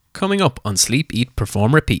coming up on Sleep, Eat,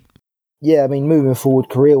 Perform, Repeat. Yeah, I mean, moving forward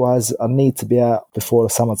career-wise, I need to be out before the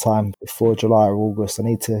summertime, before July or August. I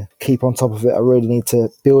need to keep on top of it. I really need to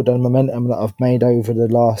build on the momentum that I've made over the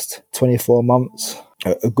last 24 months.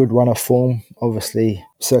 A good run of form, obviously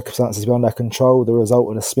circumstances beyond our control, the result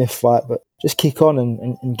of the Smith fight, but just kick on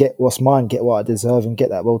and get what's mine, get what I deserve and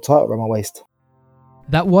get that world title around my waist.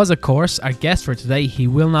 That was, of course, our guest for today. He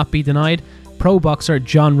will not be denied. Pro boxer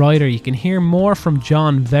John Ryder. You can hear more from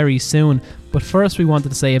John very soon. But first we wanted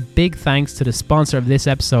to say a big thanks to the sponsor of this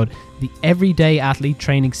episode, the Everyday Athlete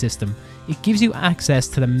Training System. It gives you access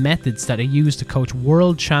to the methods that are used to coach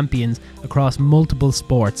world champions across multiple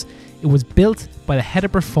sports. It was built by the head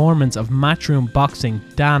of performance of Matchroom Boxing,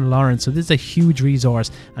 Dan Lawrence, so this is a huge resource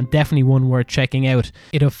and definitely one worth checking out.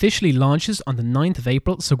 It officially launches on the 9th of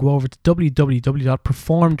April, so go over to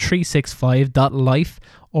www.perform365.life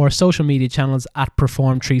or social media channels at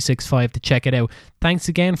Perform365 to check it out. Thanks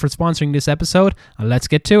again for sponsoring this episode, and let's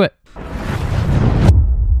get to it.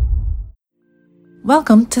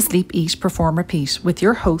 Welcome to Sleep, Eat, Perform, Repeat with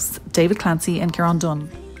your hosts David Clancy and Kieran Dunn.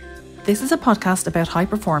 This is a podcast about high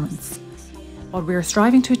performance. What we are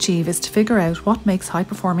striving to achieve is to figure out what makes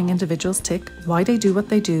high-performing individuals tick, why they do what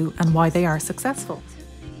they do, and why they are successful.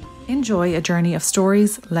 Enjoy a journey of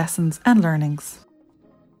stories, lessons, and learnings.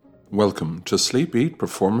 Welcome to Sleep, Eat,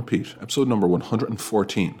 Perform, Repeat, episode number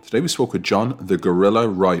 114. Today we spoke with John the Gorilla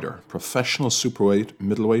Ryder, professional superweight,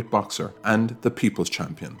 middleweight boxer, and the People's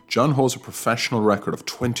Champion. John holds a professional record of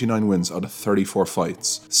 29 wins out of 34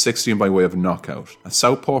 fights, 16 by way of knockout. A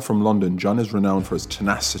southpaw from London, John is renowned for his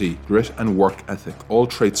tenacity, grit, and work ethic, all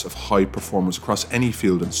traits of high performers across any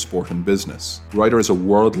field in sport and business. Ryder is a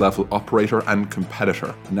world-level operator and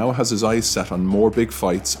competitor, and now has his eyes set on more big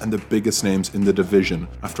fights and the biggest names in the division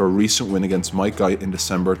after a recent win against Mike Guy in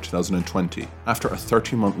December 2020, after a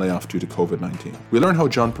 13-month layoff due to COVID-19. We learn how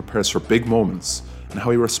John prepares for big moments and how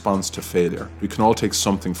he responds to failure. We can all take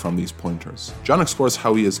something from these pointers. John explores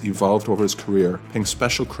how he has evolved over his career, paying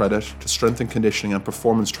special credit to strength and conditioning and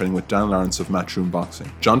performance training with Dan Lawrence of Matchroom Boxing.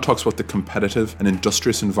 John talks about the competitive and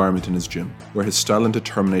industrious environment in his gym, where his style and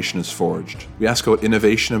determination is forged. We ask about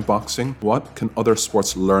innovation in boxing. What can other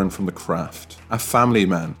sports learn from the craft? A family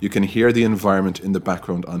man. You can hear the environment in the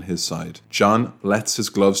background on his side. John lets his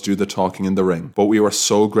gloves do the talking in the ring, but we were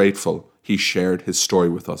so grateful he shared his story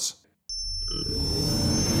with us.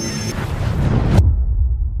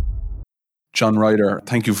 John Ryder,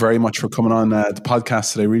 thank you very much for coming on the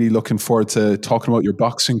podcast today. Really looking forward to talking about your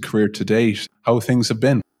boxing career to date, how things have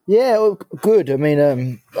been. Yeah, well, good. I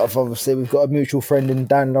mean, obviously we've got a mutual friend in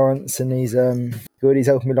Dan Lawrence, and he's good. He's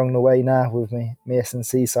helping me along the way now with me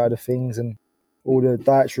S&C side of things and all the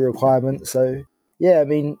dietary requirements. So yeah, I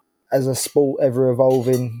mean, as a sport ever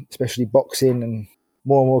evolving, especially boxing, and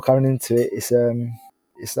more coming into it, it's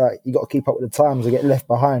like you got to keep up with the times or get left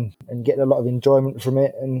behind, and getting a lot of enjoyment from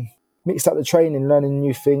it and mixed up the training, learning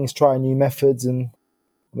new things, trying new methods, and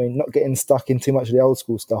I mean, not getting stuck in too much of the old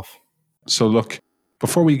school stuff. So look,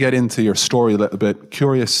 before we get into your story a little bit,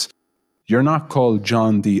 curious, you're not called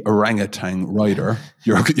John the Orangutan Ryder,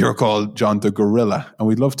 you're called John the Gorilla, and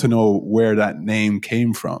we'd love to know where that name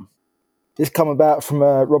came from. This come about from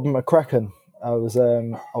Robin McCracken. I was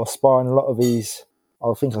sparring a lot of these,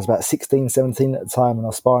 I think I was about 16, 17 at the time, and I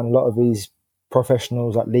was sparring a lot of these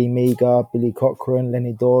professionals like Lee Meager, Billy Cochran,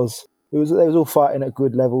 Lenny Dawes. They was all fighting at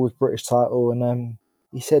good levels, British title, and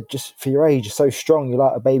he said, just for your age, you're so strong, you're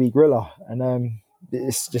like a baby gorilla, and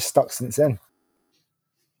it's just stuck since then.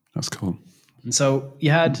 That's cool. And so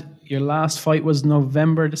you had your last fight was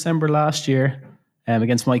December last year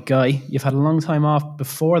against Mike Guy. You've had a long time off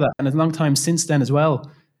before that and a long time since then as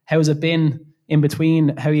well. How's it been in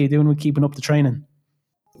between? How are you doing with keeping up the training?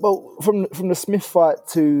 Well, from the Smith fight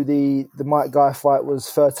to the Mike Guy fight was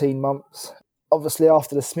 13 months. Obviously,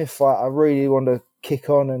 after the Smith fight, I really wanted to kick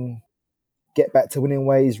on and get back to winning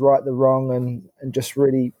ways, right the wrong, and just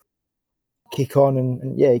really kick on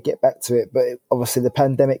and get back to it. But obviously, the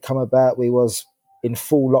pandemic come about. We was in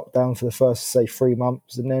full lockdown for the first, say, 3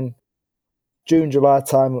 months. And then June, July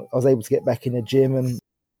time, I was able to get back in the gym. And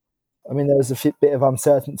I mean, there was a bit of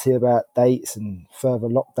uncertainty about dates and further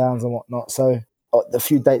lockdowns and whatnot. So the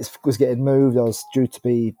few dates was getting moved. I was due to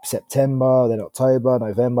be September, then October,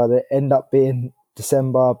 November. They end up being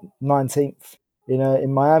December 19th,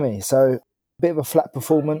 in Miami. So a bit of a flat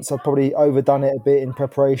performance. I've probably overdone it a bit in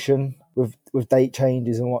preparation with date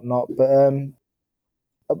changes and whatnot. But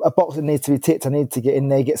a boxer needs to be ticked. I need to get in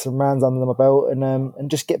there, get some rounds under my belt,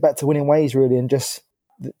 and just get back to winning ways, really, and just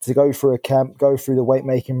to go through a camp, go through the weight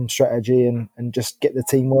making strategy, and just get the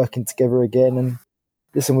team working together again. And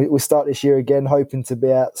listen, we start this year again, hoping to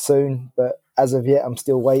be out soon, but as of yet, I'm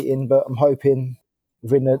still waiting, but I'm hoping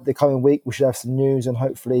within the coming week we should have some news, and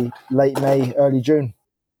hopefully late May, early June.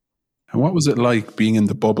 And what was it like being in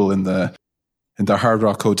the bubble in the Hard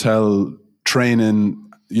Rock Hotel, training,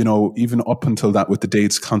 you know, even up until that, with the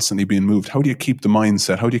dates constantly being moved? How do you keep the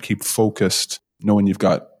mindset? How do you keep focused knowing you've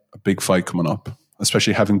got a big fight coming up,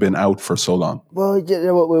 especially having been out for so long? Well, you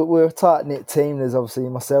know what, we're a tight-knit team. There's obviously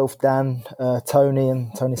myself, Dan, Tony,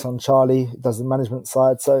 and Tony's son Charlie, who does the management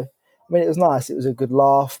side. So, I mean, it was nice. It was a good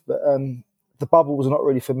laugh, but the bubble was not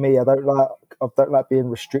really for me. I don't like being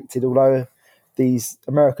restricted, although these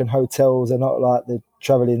American hotels are not like the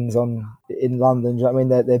Travelings in London. Do you know what I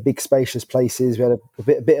mean? They're big, spacious places. We had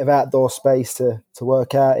a bit of outdoor space to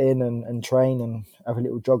work out in and train and have a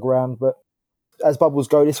little jog around. But as bubbles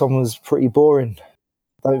go, this one was pretty boring.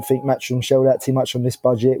 I don't think Matchroom shelled out too much on this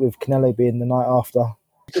budget, with Canelo being the night after.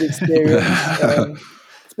 Good experience.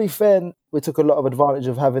 To be fair, we took a lot of advantage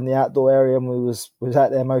of having the outdoor area, and we was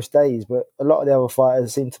out there most days. But a lot of the other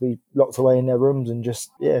fighters seemed to be locked away in their rooms and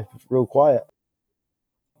just, real quiet.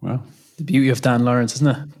 Well, the beauty of Dan Lawrence, isn't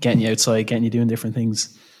it? Getting you outside, getting you doing different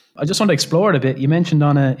things. I just want to explore it a bit. You mentioned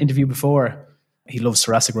on an interview before, he loves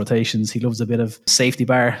thoracic rotations. He loves a bit of safety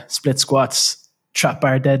bar, split squats, trap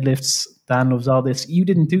bar deadlifts. Dan loves all this. You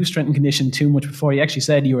didn't do strength and conditioning too much before. You actually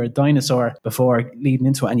said you were a dinosaur before leading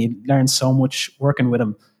into it, and you learned so much working with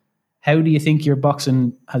him. How do you think your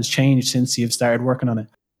boxing has changed since you've started working on it?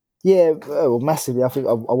 Yeah, well, massively. I think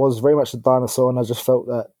I was very much a dinosaur, and I just felt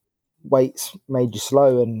that weights made you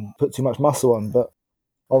slow and put too much muscle on. But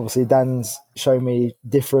obviously Dan's shown me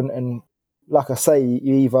different, and like I say,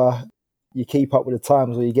 you keep up with the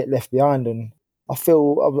times or you get left behind. And I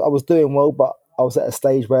feel I was doing well, but I was at a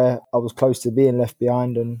stage where I was close to being left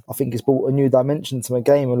behind, and I think it's brought a new dimension to my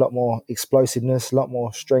game, a lot more explosiveness, a lot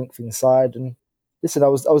more strength inside. And listen, I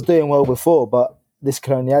was doing well before, but this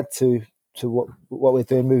can only add to what we're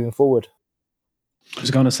doing moving forward. I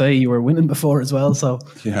was going to say you were winning before as well, so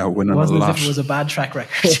yeah, winning it wasn't a lot. as if it was a bad track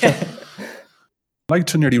record. I'd like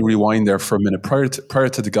to nearly rewind there for a minute. Prior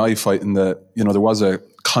to the Guy fight, there was a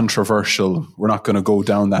controversial, we're not going to go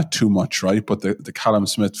down that too much, right? But the Callum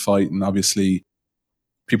Smith fight, and obviously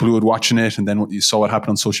people who were watching it, and then you saw what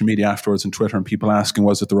happened on social media afterwards and Twitter, and people asking,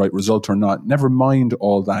 was it the right result or not? Never mind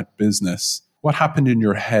all that business. What happened in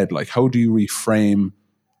your head? Like, how do you reframe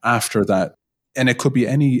after that? And it could be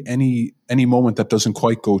any moment that doesn't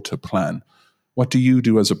quite go to plan. What do you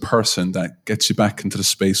do as a person that gets you back into the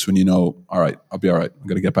space when you know, all right, I'll be all right. I'm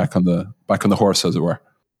going to get back on the horse, as it were.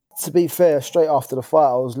 To be fair, straight after the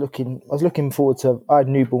fight, I was looking forward to. I had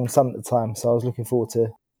a newborn son at the time, so I was looking forward to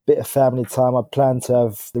a bit of family time. I planned to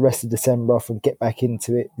have the rest of December off and get back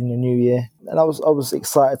into it in the new year, and I was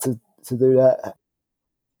excited to do that.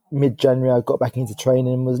 Mid-January, I got back into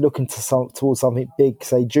training and was looking towards something big,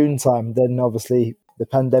 say June time. Then obviously the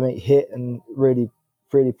pandemic hit and really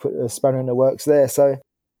put a spanner in the works there. So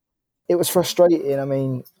it was frustrating. I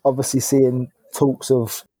mean, obviously seeing talks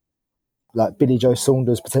of like Billy Joe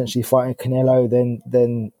Saunders potentially fighting Canelo,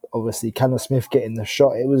 then obviously Callum Smith getting the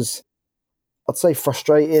shot. It was, I'd say,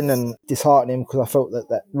 frustrating and disheartening, because I felt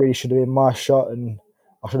that really should have been my shot and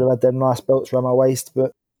I should have had them nice belts around my waist.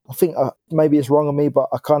 But I think maybe it's wrong of me, but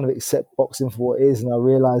I kind of accept boxing for what it is, and I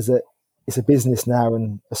realise that it's a business now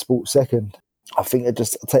and a sport second. I think I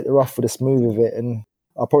take the rough for the smooth of it, and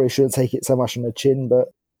I probably shouldn't take it so much on the chin, but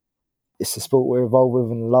it's a sport we're involved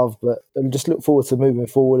with and love. But I just look forward to moving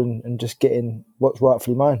forward and just getting what's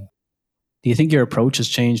rightfully mine. Do you think your approach has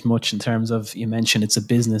changed much in terms of, you mentioned it's a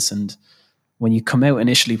business, and when you come out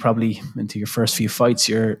initially, probably into your first few fights,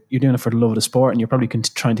 you're doing it for the love of the sport, and you're probably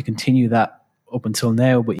trying to continue that up until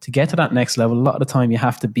now. But to get to that next level, a lot of the time you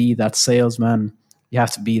have to be that salesman, you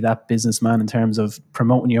have to be that businessman in terms of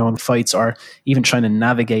promoting your own fights, or even trying to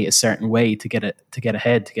navigate a certain way to get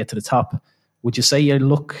ahead, to get to the top. Would you say you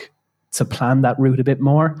look to plan that route a bit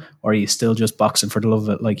more, or are you still just boxing for the love of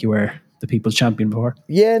it like you were the people's champion before?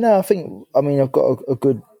 Yeah, no, I've got a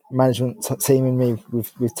good management team in me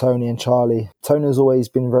with Tony and Charlie. Tony's always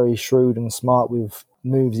been very shrewd and smart with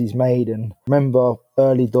moves he's made, and remember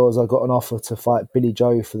early doors I got an offer to fight Billy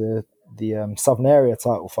Joe for the Southern Area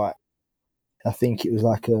title fight. I think it was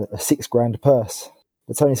like a $6,000 purse,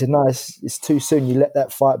 but Tony said no, it's too soon. You let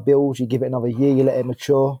that fight build, you give it another year, you let it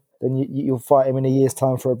mature, then you'll fight him in a year's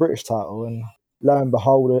time for a British title. And lo and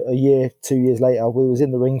behold, a year, 2 years later, we was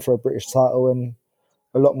in the ring for a British title and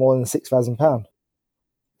a lot more than £6,000.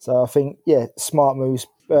 So I think, yeah, smart moves,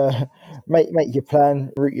 make your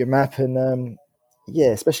plan, route your map, and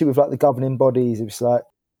especially with like the governing bodies, it's like,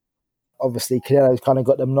 obviously Canelo's kind of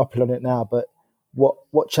got the monopoly on it now, but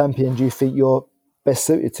what champion do you think you're best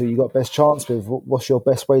suited to, you got best chance with. What's your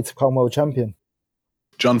best way to become world champion?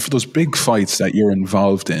 John, for those big fights that you're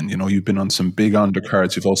involved in, you've been on some big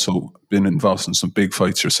undercards. You've also been involved in some big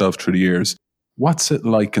fights yourself through the years. What's it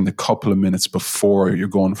like in the couple of minutes before you're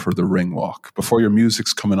going for the ring walk, before your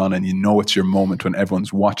music's coming on and it's your moment when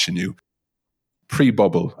everyone's watching you?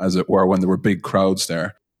 Pre-bubble, as it were, when there were big crowds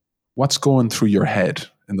there. What's going through your head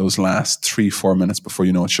in those last 3-4 minutes before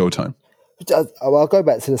it's showtime? I'll go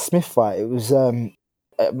back to the Smith fight. It was,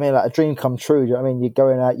 like a dream come true. Do you know what I mean? You're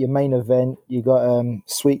going out, your main event, you got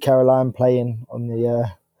Sweet Caroline playing on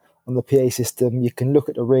the PA system. You can look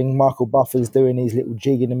at the ring. Michael Buffer's doing his little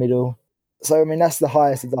jig in the middle. So, I mean, that's the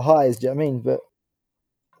highest of the highs, do you know what I mean? But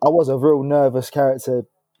I was a real nervous character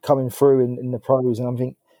coming through in the pros, and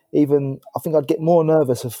I think I'd get more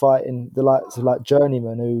nervous of fighting the likes of like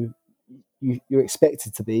Journeyman, who you're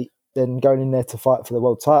expected to beat, than going in there to fight for the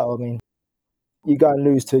world title. I mean, you go and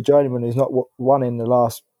lose to a Journeyman who's not won in the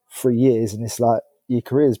last 3 years, and it's like your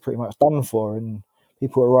career is pretty much done for, and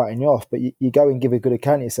people are writing you off. But you go and give a good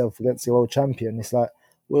account of yourself against the world champion. It's like,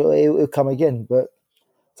 well, it'll come again. But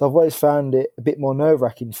so I've always found it a bit more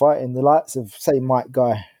nerve-wracking fighting the likes of, say, Mike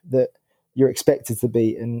Guy, that you're expected to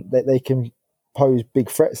beat, and that they can pose big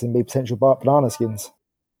threats and be potential banana skins.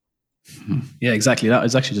 Yeah, exactly. That I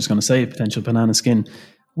was actually just going to say potential banana skin.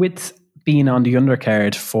 With being on the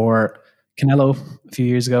undercard for Canelo a few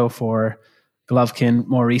years ago, for Golovkin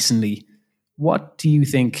more recently, what do you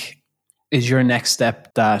think is your next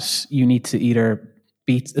step, that you need to either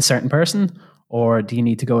beat a certain person, or do you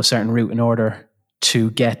need to go a certain route in order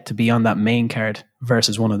to get to be on that main card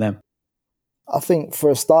versus one of them? I think for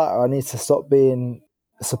a starter, I need to stop being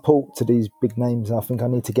support to these big names. I think I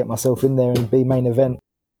need to get myself in there and be main event,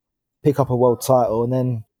 pick up a world title, and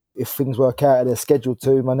then if things work out, they're scheduled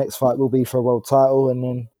to, my next fight will be for a world title, and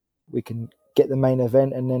then we can get the main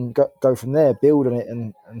event and then go from there, build on it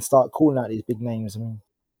and start calling out these big names. I mean,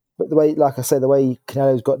 but the way, like I say, the way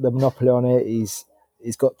Canelo's got the monopoly on it, he's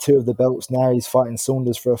got 2 of the belts now. He's fighting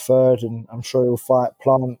Saunders for a 3rd, and I'm sure he'll fight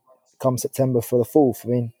Plant come September for the 4th. I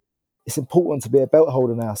mean, it's important to be a belt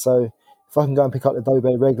holder now. So if I can go and pick up the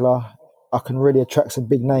Dobe regular, I can really attract some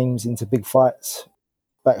big names into big fights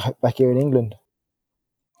back here in England.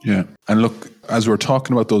 Yeah. And look, as we're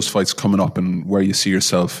talking about those fights coming up and where you see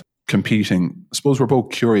yourself competing, I suppose we're both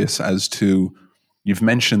curious as to, you've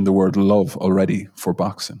mentioned the word love already for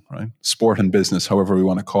boxing, right? Sport and business, however we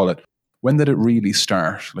want to call it. When did it really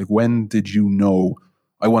start? Like, when did you know,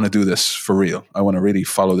 I want to do this for real? I want to really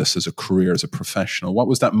follow this as a career, as a professional. What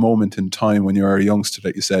was that moment in time when you were a youngster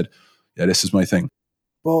that you said, yeah, this is my thing?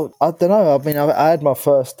 Well, I don't know. I mean, I had my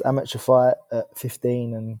first amateur fight at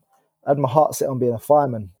 15 and I had my heart set on being a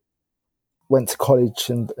fireman. Went to college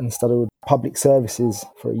and studied public services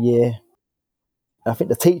for a year. I think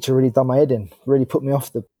the teacher really done my head in, really put me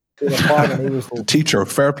off the fireman. He was the teacher,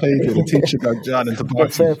 fair play to the teacher got John into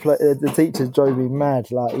boxing. Fair play, the teacher drove me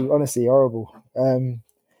mad, like, honestly horrible.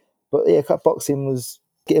 But yeah, boxing was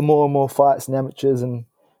getting more and more fights in the amateurs, and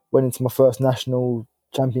went into my first national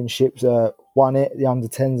championships, won it, the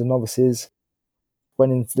under-10s and novices.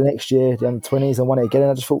 Went into the next year, the under-20s, and won it again.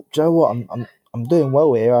 And I just thought, do you know what, I'm doing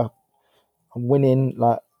well here. I'm winning,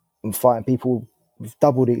 like, I'm fighting people with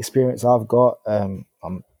double the experience I've got. I'm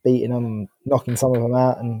beating them, knocking some of them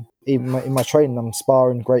out, and even in my training, I'm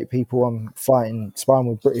sparring great people. I'm sparring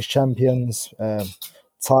with British champions,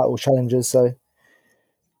 title challengers. So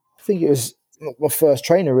I think it was my first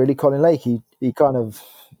trainer, really, Colin Lake. He kind of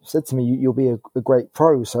said to me, "You'll be a great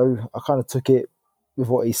pro." So I kind of took it with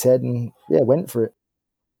what he said, and yeah, went for it.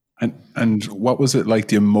 And what was it like,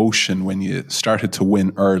 the emotion when you started to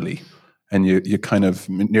win early? And you kind of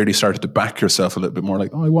nearly started to back yourself a little bit more,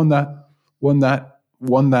 like, oh, I won that.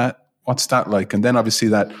 What's that like? And then obviously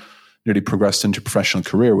that nearly progressed into professional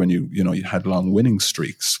career when you had long winning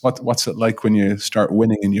streaks. What's it like when you start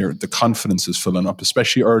winning and the confidence is filling up,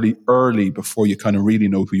 especially early before you kind of really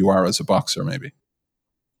know who you are as a boxer, maybe?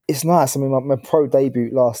 It's nice. I mean, my pro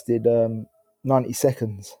debut lasted 90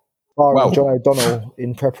 seconds. Wow. John O'Donnell,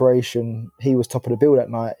 in preparation, he was top of the bill that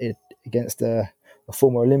night against a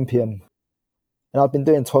former Olympian. And I've been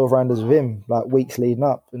doing 12 rounders with him, like, weeks leading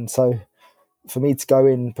up. And so for me to go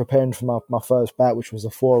in preparing for my first bout, which was a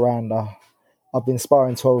 4-rounder, I've been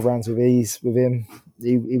sparring 12 rounds with him.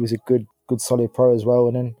 He was a good solid pro as well.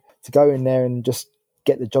 And then to go in there and just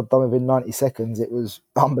get the job done within 90 seconds, it was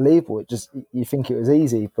unbelievable. You think it was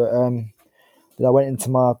easy. But then I went into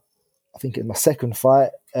my second fight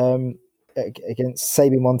against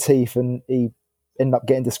Sabin Monteith, and he ended up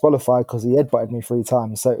getting disqualified because he headbutted me 3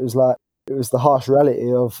 times. So it was the harsh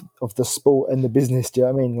reality of the sport and the business. Do you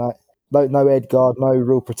know what I mean? Like, no head guard, no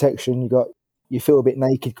real protection. You got you feel a bit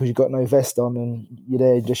naked because you've got no vest on and you're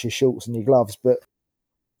there in just your shorts and your gloves. But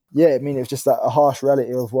yeah, I mean, it's just a harsh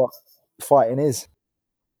reality of what fighting is.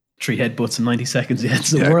 3 headbutts in 90 seconds. Yeah,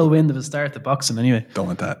 it's a whirlwind of a start to boxing anyway. Don't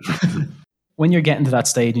want that. When you're getting to that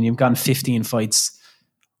stage and you've gotten 15 fights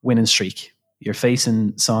winning streak, you're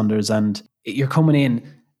facing Saunders and you're coming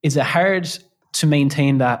in, is it hard to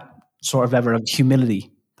maintain that sort of level of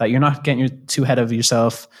humility, that you're not getting too ahead of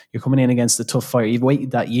yourself, you're coming in against a tough fighter, you've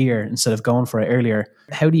waited that year instead of going for it earlier?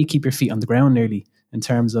 How do you keep your feet on the ground nearly in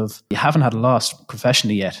terms of, you haven't had a loss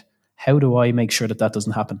professionally yet, how do I make sure that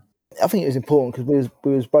doesn't happen? I think it was important because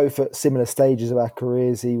we was both at similar stages of our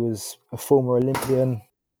careers. He was a former Olympian,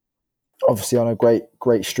 obviously on a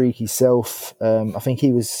great streak himself. I think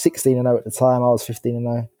he was 16-0 at the time. I was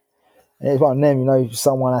 15-0. And it was one of them,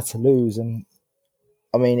 someone had to lose. And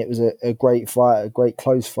I mean, it was a great fight, a great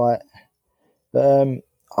close fight. But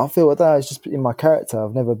I feel that it's just in my character.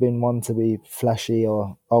 I've never been one to be flashy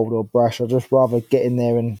or bold or brash. I'd just rather get in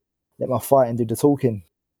there and let my fighting do the talking.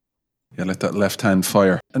 Yeah, let that left hand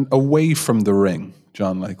fire. And away from the ring,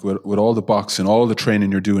 John, like with all the boxing, all the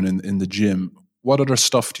training you're doing in the gym, what other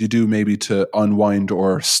stuff do you do maybe to unwind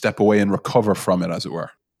or step away and recover from it, as it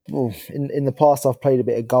were? Well, in the past, I've played a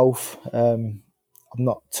bit of golf. I'm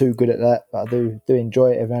not too good at that, but I do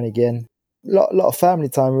enjoy it every now and again. A lot of family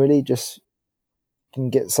time, really. Just can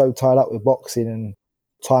get so tied up with boxing and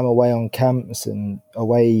time away on camps and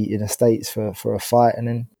away in the States for a fight, and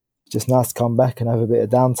then just nice to come back and have a bit of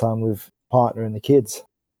downtime with partner and the kids.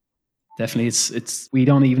 Definitely, it's we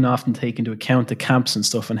don't even often take into account the camps and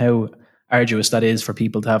stuff and how arduous that is for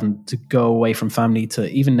people to having to go away from family, to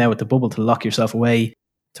even now at the bubble, to lock yourself away,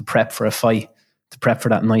 to prep for a fight, to prep for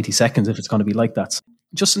that 90 seconds if it's going to be like that.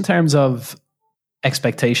 Just in terms of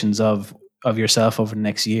expectations of yourself over the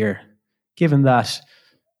next year, given that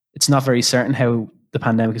it's not very certain how the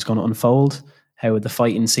pandemic is going to unfold, how the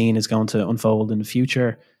fighting scene is going to unfold in the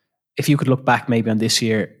future, if you could look back maybe on this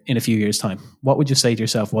year in a few years' time, what would you say to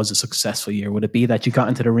yourself was a successful year? Would it be that you got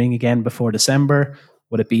into the ring again before December?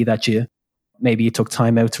 Would it be that you took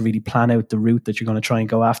time out to really plan out the route that you're going to try and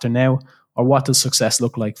go after now? Or what does success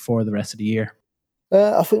look like for the rest of the year?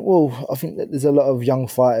 I think that there's a lot of young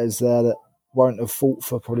fighters there that won't have fought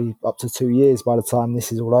for probably up to 2 years by the time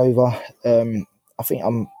this is all over. I think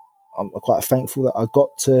I'm quite thankful that I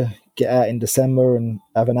got to get out in December and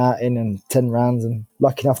have an outing and 10 rounds, and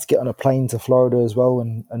lucky enough to get on a plane to Florida as well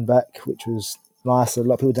and back, which was nice. A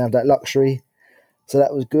lot of people don't have that luxury, so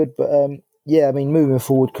that was good. But yeah, I mean, moving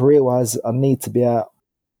forward career-wise, I need to be out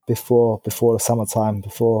before the summertime,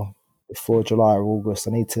 before July or August.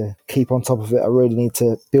 I need to keep on top of it. I really need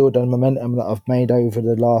to build on the momentum that I've made over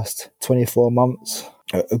the last 24 months.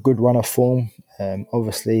 A good run of form.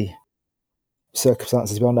 Obviously,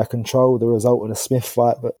 circumstances beyond our control, the result of the Smith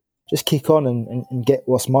fight, but just kick on and get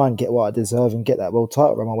what's mine, get what I deserve, and get that world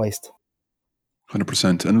title around my waist.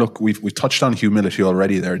 100%. And look, we've touched on humility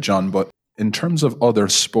already there, John, but in terms of other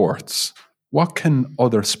sports, what can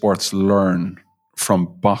other sports learn from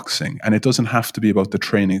boxing? And it doesn't have to be about the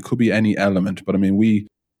training. It could be any element. But I mean,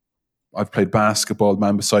 I've played basketball, the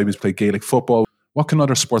man beside me's played Gaelic football. What can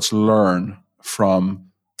other sports learn from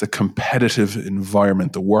the competitive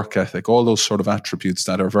environment, the work ethic, all those sort of attributes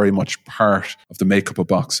that are very much part of the makeup of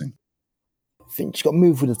boxing? I think you've got to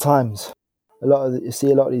move with the times. You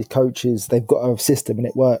see a lot of these coaches, they've got a system and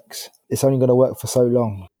it works. It's only going to work for so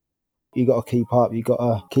long. You got to keep up. You got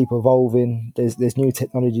to keep evolving. There's new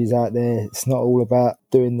technologies out there. It's not all about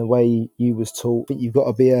doing the way you was taught. But you've got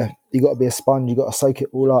to be a sponge. You've got to soak it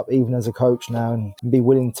all up, even as a coach now, and be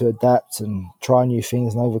willing to adapt and try new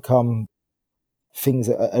things and overcome things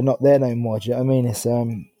that are not there no more. Do you know what I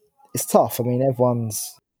mean? It's tough. I mean,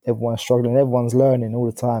 everyone's struggling. Everyone's learning all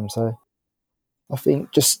the time. So I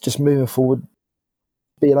think just moving forward,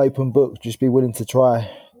 be an open book. Just be willing to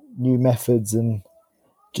try new methods and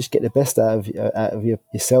just get the best out of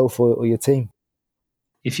yourself or your team.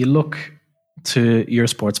 If you look to your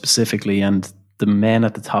sport specifically, and the men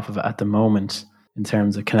at the top of it at the moment, in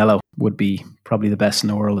terms of Canelo, would be probably the best in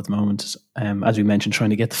the world at the moment. As we mentioned, trying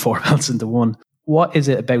to get the 4 belts into one. What is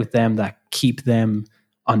it about them that keep them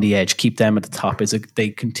on the edge, keep them at the top? Is it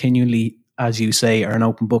they continually, as you say, are an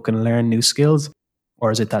open book and learn new skills?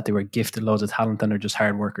 Or is it that they were gifted loads of talent and are just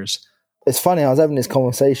hard workers? It's funny, I was having this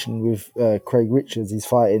conversation with Craig Richards. He's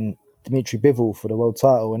fighting Dimitri Bivol for the world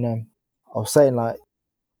title. And I was saying, like,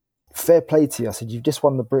 fair play to you. I said, you've just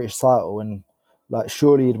won the British title. And, like,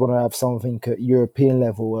 surely you'd want to have something at European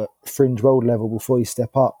level, at fringe world level before you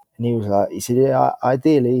step up. And he said, yeah,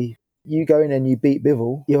 ideally, you go in and you beat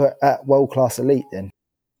Bivol, you're at world-class elite then.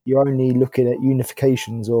 you're only looking at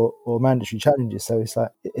unifications or mandatory challenges. So it's like,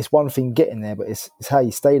 it's one thing getting there, but it's how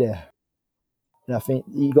you stay there. And I think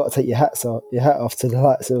you got to take your hat off to the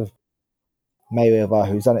likes of Mayweather,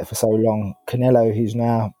 who's done it for so long, Canelo, who's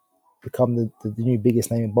now become the new biggest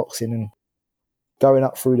name in boxing, and going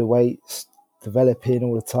up through the weights, developing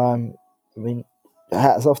all the time. I mean,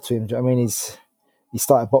 hats off to him. Do you know what I mean? He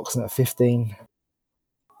started boxing at 15.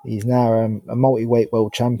 He's now a multi-weight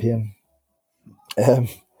world champion.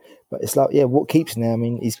 But it's like, yeah, what keeps him there? I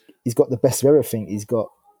mean, he's got the best of everything. He's got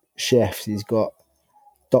chefs, he's got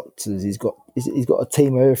doctors, he's got a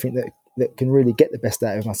team of everything that can really get the best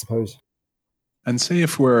out of him, I suppose. And say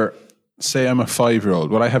I'm a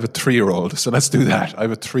 5-year-old, well, I have a 3-year-old, so let's do that. I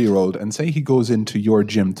have a 3-year-old, and say he goes into your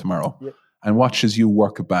gym tomorrow and watches you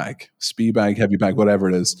work a bag, speed bag, heavy bag, whatever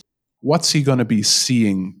it is. What's he going to be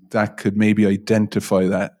seeing that could maybe identify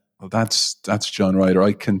that, well, that's John Ryder,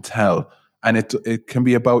 I can tell. And it can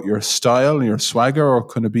be about your style and your swagger, or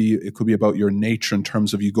it could be about your nature in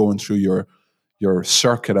terms of you going through your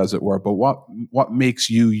circuit, as it were. But what makes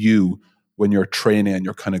you when you're training and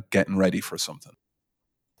you're kind of getting ready for something?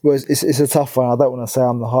 Well, it's a tough one. I don't want to say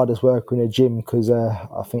I'm the hardest worker in a gym, because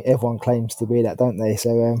I think everyone claims to be that, don't they?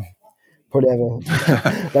 So probably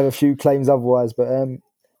have a few claims otherwise. But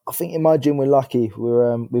I think in my gym we're lucky.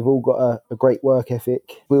 We've all got a great work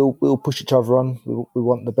ethic. We'll push each other on. We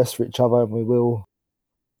want the best for each other, and we'll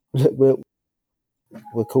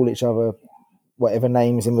call each other whatever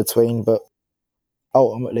names in between. But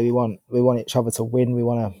ultimately, we want each other to win. We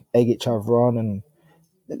want to egg each other on, and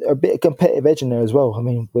a bit of competitive edge in there as well. I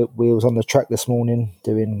mean, we was on the track this morning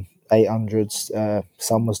doing 800s.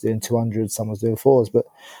 Some was doing 200s, some was doing 4s, but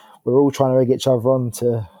we're all trying to egg each other on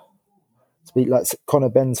to be like Conor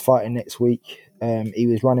Ben's fighting next week. He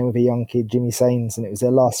was running with a young kid, Jimmy Sains, and it was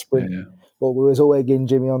their last sprint. Yeah. But we was all egging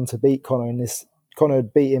Jimmy on to beat Conor, and Conor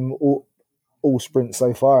had beat him all sprints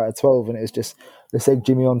so far out of 12, and it was just, let's egg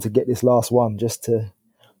Jimmy on to get this last one, just to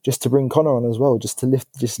bring Conor on as well, just to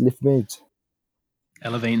lift moods.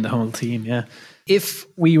 Elevating the whole team, yeah. If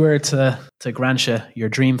we were to grant you your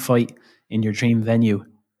dream fight in your dream venue,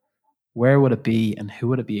 where would it be and who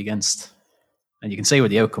would it be against? And you can say what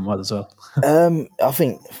the outcome was as well. I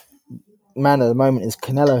think man at the moment is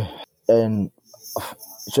Canelo, and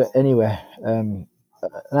anywhere. An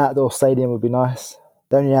outdoor stadium would be nice.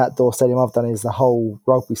 The only outdoor stadium I've done is the whole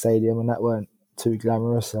rugby stadium, and that weren't too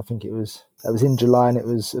glamorous. I think that was in July, and it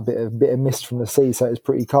was a bit of mist from the sea, so it was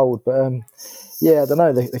pretty cold. But yeah, I don't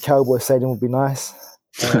know. The Cowboy Stadium would be nice.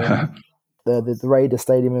 The Raider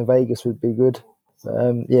Stadium in Vegas would be good.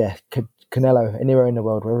 Yeah, Canelo, anywhere in the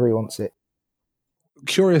world, wherever he wants it.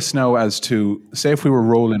 Curious now as to, say if we were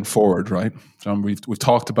rolling forward, right? John, we've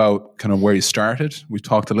talked about kind of where you started. We've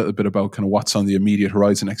talked a little bit about kind of what's on the immediate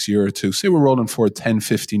horizon next year or two. Say we're rolling forward 10,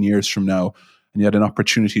 15 years from now, and you had an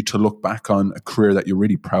opportunity to look back on a career that you're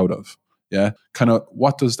really proud of. Yeah? Kind of,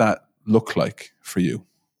 what does that look like for you?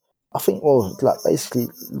 I think, well, like basically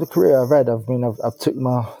the career I've had, I've took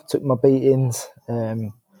my beatings,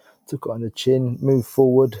 took it on the chin, moved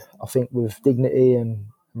forward, I think with dignity and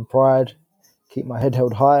pride, keep my head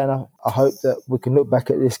held high, and I hope that we can look back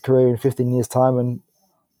at this career in 15 years' time and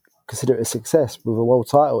consider it a success with a world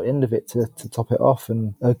title at the end of it to top it off,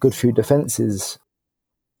 and a good few defences,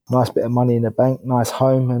 nice bit of money in the bank, nice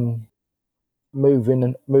home, and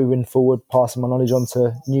moving forward, passing my knowledge on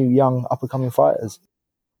to new, young, up-and-coming fighters.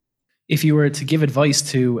 If you were to give advice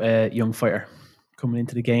to a young fighter coming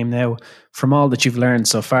into the game now, from all that you've learned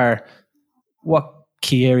so far, what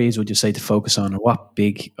key areas would you say to focus on, or what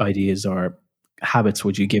big ideas or habits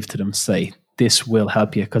would you give to them? Say, this will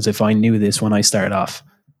help you, because if I knew this when I started off,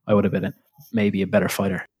 I would have been maybe a better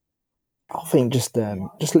fighter. I think just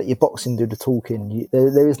let your boxing do the talking.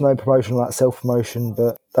 There is no promotion like self-promotion,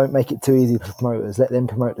 but don't make it too easy for promoters. Let them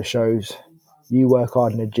promote the shows. You work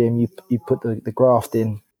hard in the gym. You put the graft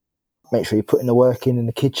in. Make sure you're putting the work in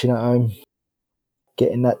the kitchen at home,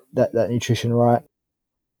 getting that nutrition right,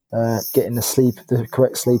 getting the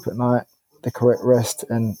correct sleep at night, the correct rest,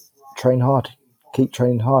 and train hard. Keep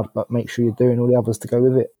training hard, but make sure you're doing all the others to go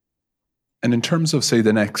with it. And in terms of, say,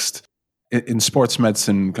 the next, in sports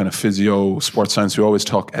medicine, kind of physio, sports science, we always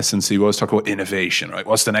talk S&C, we always talk about innovation, right?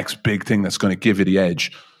 What's the next big thing that's going to give you the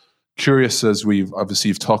edge? Curious, as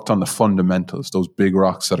you've talked on the fundamentals, those big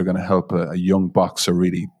rocks that are going to help a young boxer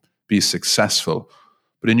really be successful.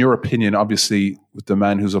 But in your opinion, obviously, with the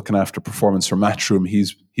man who's looking after performance for Matchroom,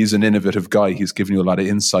 he's an innovative guy. He's giving you a lot of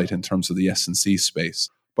insight in terms of the S&C space.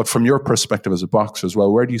 But from your perspective as a boxer as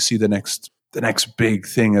well, where do you see the next big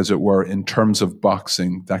thing, as it were, in terms of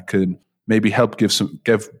boxing that could maybe help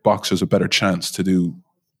give boxers a better chance to do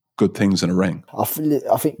good things in a ring. I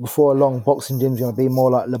think before long, boxing gyms are going to be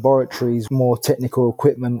more like laboratories, more technical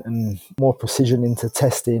equipment and more precision into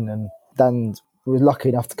testing. And Dan was lucky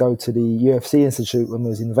enough to go to the UFC Institute when we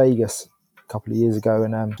was in Vegas a couple of years ago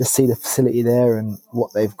and just see the facility there and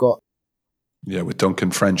what they've got. Yeah, with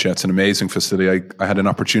Duncan French, it's an amazing facility. I had an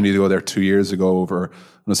opportunity to go there 2 years ago I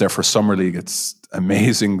was there for Summer League. It's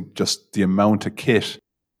amazing, just the amount of kit.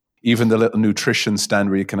 Even the little nutrition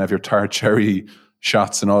stand where you can have your tart cherry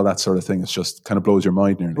shots and all that sort of thing. It's just kind of blows your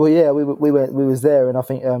mind nearly. Well, yeah, we was there, and I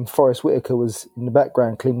think Forrest Whitaker was in the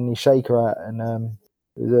background cleaning his shaker out, and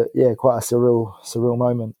it was quite a surreal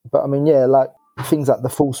moment. But I mean, yeah, like things like the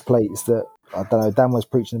false plates that, I don't know, Dan was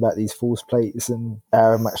preaching about these false plates and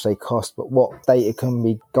how much they cost, but what data can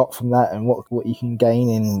be got from that and what you can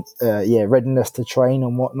gain in readiness to train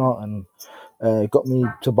and whatnot, and got me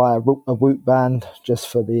to buy a Whoop band just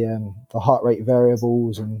for the heart rate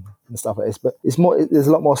variables and stuff like this. But it's more, there's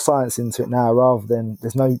a lot more science into it now, rather than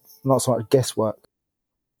not so much guesswork.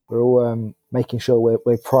 We're all making sure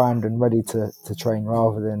we're primed and ready to train,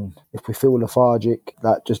 rather than if we feel lethargic,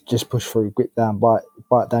 that just push through, grip down,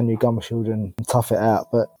 bite down your gum shield and tough it out.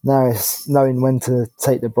 But now it's knowing when to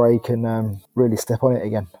take the break and really step on it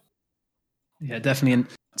again. Yeah, definitely. And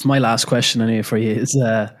it's my last question anyway for you. Is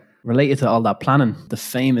related to all that planning, the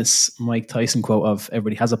famous Mike Tyson quote of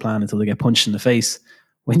everybody has a plan until they get punched in the face.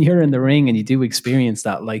 When you're in the ring and you do experience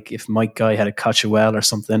that, like if Mike Guy had a catch you well or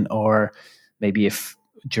something, or maybe if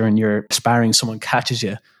during your sparring someone catches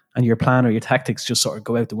you and your plan or your tactics just sort of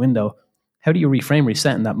go out the window, how do you reframe,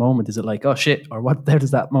 reset in that moment? Is it like, oh shit, or how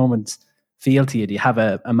does that moment feel to you? Do you have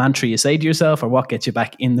a mantra you say to yourself, or what gets you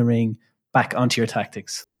back in the ring, back onto your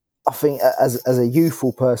tactics? I think as a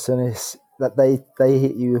youthful person, it's that they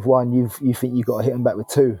hit you with one, you think you've got to hit them back with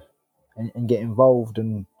two and get involved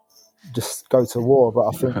and just go to war. But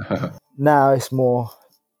I think now it's more,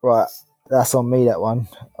 right, that's on me, that one.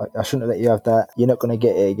 I shouldn't have let you have that. You're not going to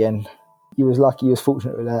get it again. You was lucky, you was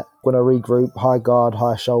fortunate with that. Going to regroup, high guard,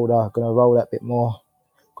 high shoulder, going to roll that bit more,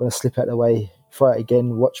 going to slip out the way, throw it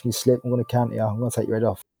again, watch me slip, I'm going to counter you, I'm going to take your head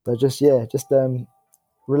off. So just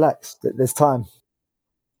relax, there's time.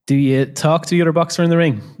 Do you talk to the other boxer in the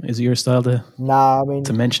ring? Is it your style to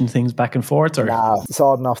mention things back and forth? Or? Nah, it's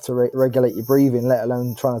hard enough to regulate your breathing, let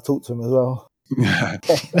alone trying to talk to him as well.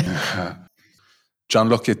 John,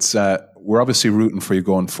 look, it's we're obviously rooting for you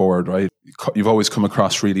going forward, right? You've always come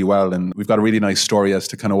across really well, and we've got a really nice story as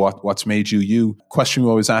to kind of what's made you you. Question we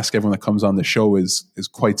always ask everyone that comes on the show is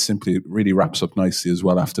quite simply, it really wraps up nicely as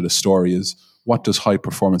well after the story, is what does high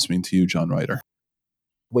performance mean to you, John Ryder?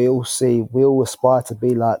 We all aspire to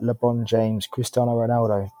be like LeBron James, Cristiano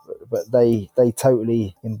Ronaldo, but they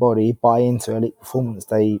totally buy into elite performance.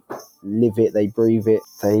 They live it, they breathe it,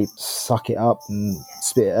 they suck it up and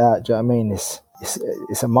spit it out. Do you know what I mean?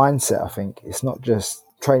 It's a mindset, I think. It's not just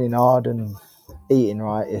training hard and eating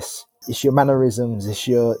right. It's your mannerisms, it's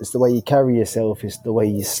the way you carry yourself, it's the way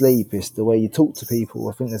you sleep, it's the way you talk to people.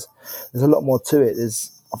 I think there's a lot more to it.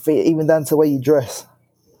 I think even down to the way you dress.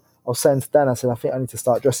 I was saying to Dan, I said, I think I need to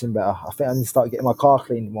start dressing better. I think I need to start getting my car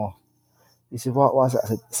cleaned more. He said, why is that? I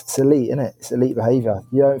said, it's elite, isn't it? It's elite behaviour.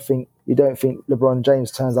 You don't think LeBron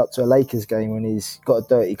James turns up to a Lakers game when he's got a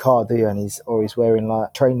dirty car, do you? And he's wearing like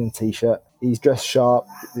a training t-shirt. He's dressed sharp,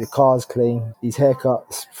 the car's clean, his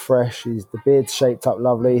haircut's fresh, the beard's shaped up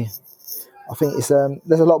lovely. I think it's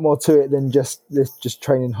there's a lot more to it than just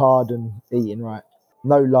training hard and eating right.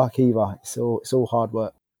 No luck either. It's all hard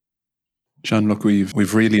work. John, look,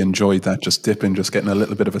 we've really enjoyed that, just getting a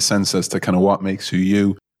little bit of a sense as to kind of what makes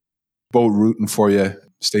you. Both rooting for you.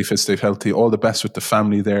 Stay fit, stay healthy. All the best with the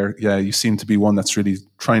family there. Yeah, you seem to be one that's really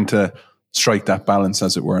trying to strike that balance,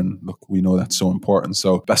 as it were. And look, we know that's so important.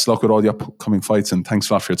 So best luck with all the upcoming fights, and thanks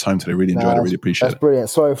a lot for your time today. Really enjoyed it. Really appreciate it. That's brilliant.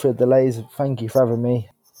 Sorry for the delays. Thank you for having me.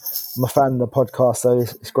 I'm a fan of the podcast, so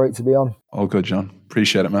it's great to be on. All good, John.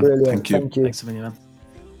 Appreciate it, man. Brilliant. Thank you. Thanks a million, man.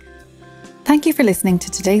 Thank you for listening to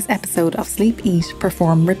today's episode of Sleep, Eat,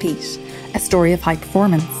 Perform, Repeat, a story of high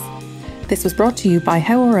performance. This was brought to you by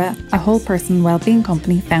Hauora, a whole person wellbeing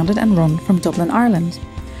company founded and run from Dublin, Ireland.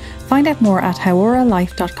 Find out more at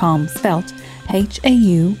hauoralife.com, spelt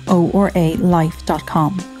HAUORA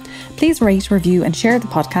life.com. Please rate, review and share the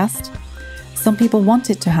podcast. Some people want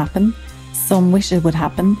it to happen, some wish it would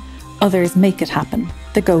happen, others make it happen.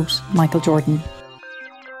 The GOAT, Michael Jordan.